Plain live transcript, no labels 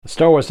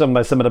Star Wars 7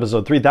 by 7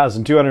 episode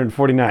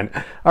 3249.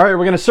 All right, we're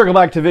going to circle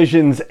back to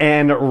Visions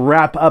and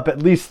wrap up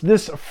at least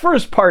this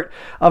first part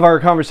of our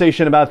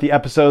conversation about the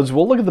episodes.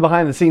 We'll look at the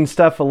behind the scenes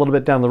stuff a little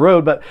bit down the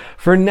road, but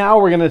for now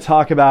we're going to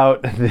talk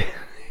about the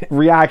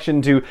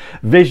reaction to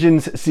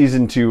Visions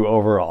Season 2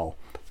 overall.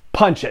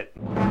 Punch it.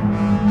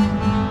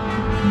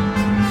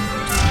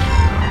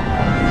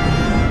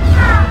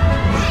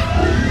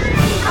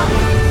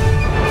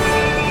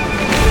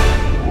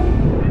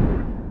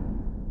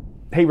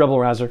 Hey Rebel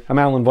Rouser, I'm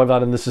Alan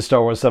Voivod and this is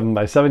Star Wars 7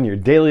 by 7, your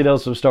daily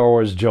dose of Star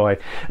Wars joy.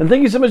 And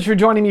thank you so much for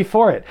joining me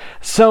for it.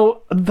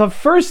 So the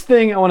first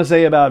thing I want to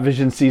say about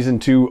Visions Season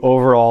 2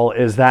 overall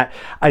is that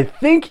I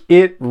think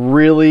it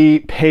really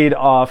paid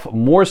off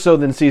more so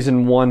than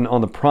Season 1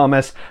 on the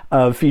promise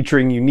of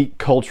featuring unique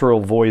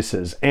cultural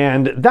voices.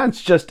 And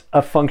that's just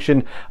a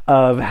function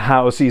of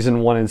how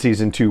Season 1 and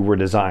Season 2 were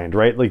designed,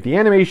 right? Like the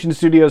animation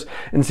studios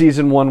in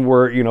Season 1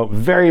 were,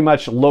 very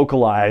much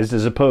localized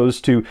as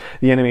opposed to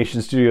the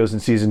animation studios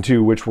in Season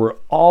 2, which were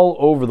all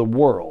over the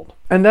world.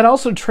 And that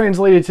also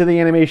translated to the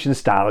animation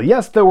style.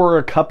 Yes, there were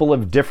a couple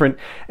of different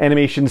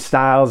animation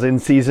styles in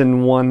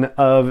Season 1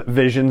 of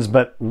Visions,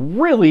 but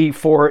really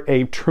for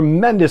a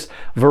tremendous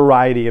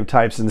variety of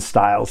types and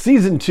styles.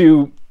 Season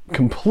 2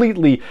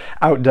 completely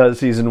outdoes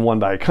Season 1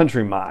 by a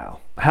country mile.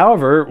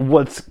 However,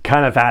 what's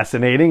kind of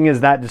fascinating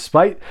is that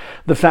despite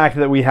the fact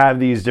that we have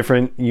these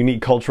different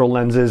unique cultural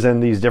lenses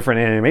and these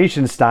different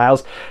animation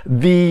styles,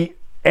 the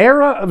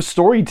era of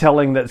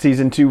storytelling that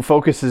Season 2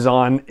 focuses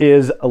on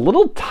is a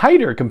little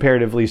tighter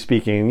comparatively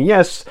speaking.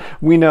 Yes,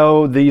 we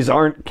know these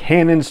aren't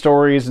canon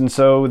stories and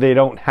so they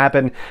don't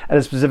happen at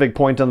a specific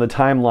point on the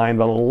timeline,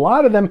 but a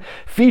lot of them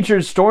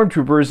featured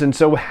stormtroopers and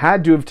so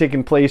had to have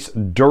taken place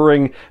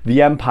during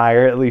the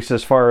Empire, at least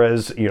as far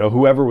as,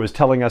 whoever was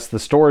telling us the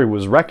story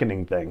was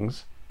reckoning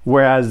things.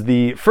 Whereas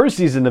the first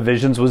season of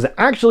Visions was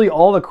actually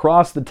all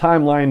across the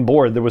timeline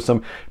board. There was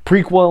some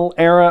prequel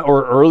era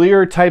or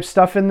earlier type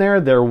stuff in there.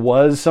 There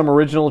was some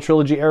original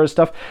trilogy era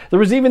stuff. There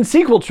was even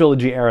sequel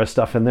trilogy era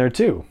stuff in there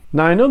too.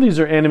 Now I know these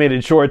are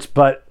animated shorts,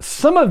 but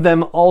some of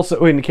them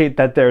also indicate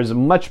that there's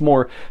much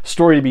more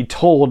story to be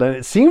told, and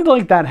it seemed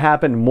like that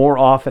happened more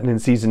often in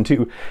Season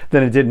 2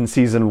 than it did in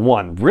Season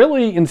 1.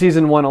 Really, in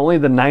Season 1, only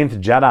The Ninth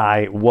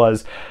Jedi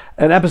was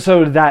an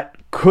episode that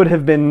could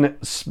have been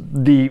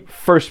the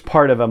first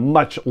part of a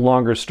much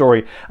longer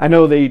story. I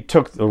know they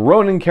took the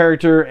Ronin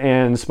character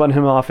and spun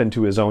him off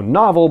into his own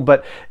novel,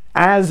 but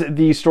as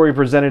the story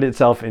presented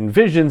itself in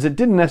Visions, it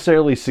didn't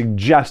necessarily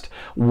suggest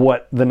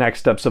what the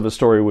next steps of a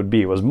story would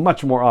be. It was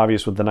much more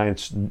obvious with the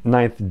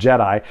Ninth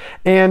Jedi.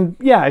 And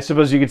yeah, I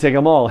suppose you could take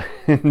them all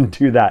and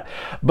do that.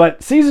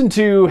 But Season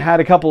 2 had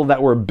a couple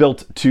that were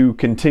built to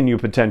continue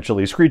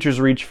potentially. Screecher's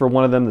Reach for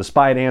one of them, The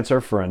Spy Dancer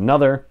for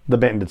another, The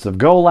Bandits of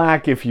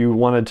Golak, if you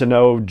wanted to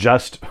know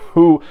just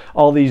who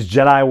all these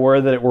Jedi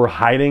were that were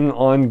hiding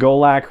on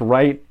Golak,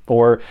 right?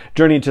 Or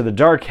Journey to the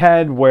Dark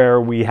Head, where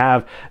we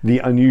have the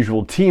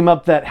unusual team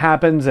up that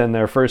happens and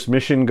their first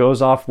mission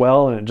goes off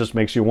well, and it just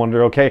makes you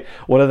wonder, okay,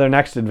 what are their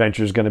next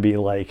adventures going to be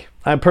like?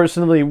 I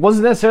personally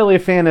wasn't necessarily a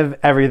fan of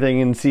everything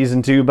in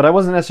Season 2, but I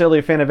wasn't necessarily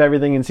a fan of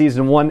everything in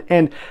Season 1,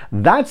 and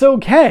that's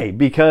okay,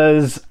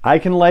 because I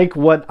can like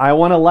what I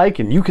want to like,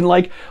 and you can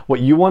like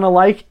what you want to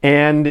like,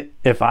 and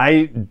if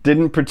I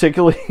didn't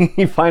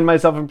particularly find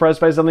myself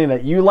impressed by something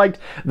that you liked,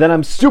 then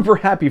I'm super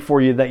happy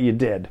for you that you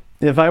did.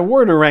 If I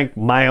were to rank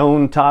my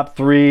own top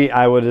 3,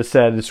 I would have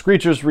said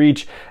Screecher's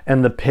Reach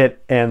and The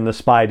Pit and The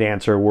Spy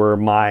Dancer were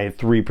my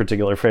 3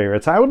 particular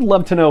favorites. I would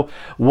love to know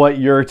what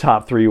your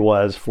top 3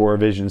 was for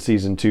Visions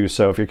Season 2.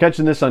 So if you're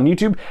catching this on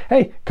YouTube,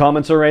 hey,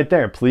 comments are right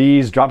there.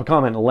 Please drop a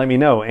comment and let me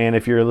know. And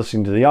if you're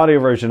listening to the audio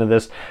version of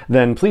this,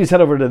 then please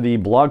head over to the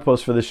blog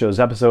post for this show's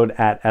episode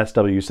at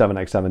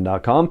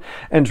sw7x7.com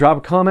and drop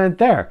a comment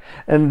there.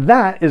 And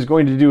that is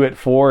going to do it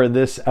for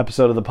this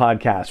episode of the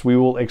podcast. We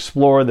will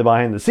explore the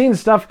behind the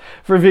scenes stuff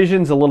for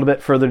Visions a little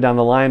bit further down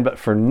the line, but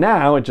for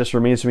now it just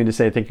remains for me to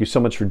say thank you so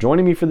much for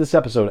joining me for this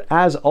episode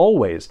as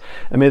always,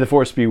 and may the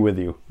Force be with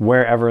you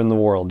wherever in the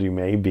world you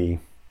may be.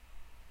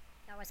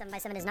 Star Wars 7 by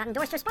 7 is not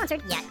endorsed or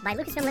sponsored yet by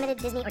Lucasfilm Limited,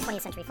 Disney, or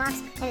 20th Century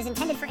Fox, and is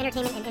intended for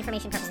entertainment and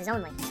information purposes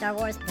only. Star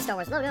Wars, the Star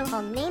Wars logo,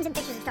 all names and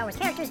pictures of Star Wars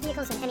characters,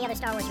 vehicles, and any other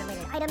Star Wars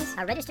related items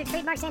are registered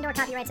trademarks and/or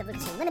copyrights of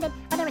Lucasfilm Limited,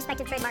 or their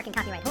respective trademark and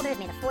copyright holders.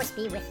 May the Force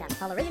be with them.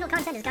 All original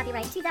content is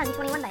copyright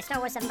 2021 by Star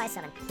Wars 7 by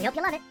 7. We hope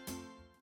you love it.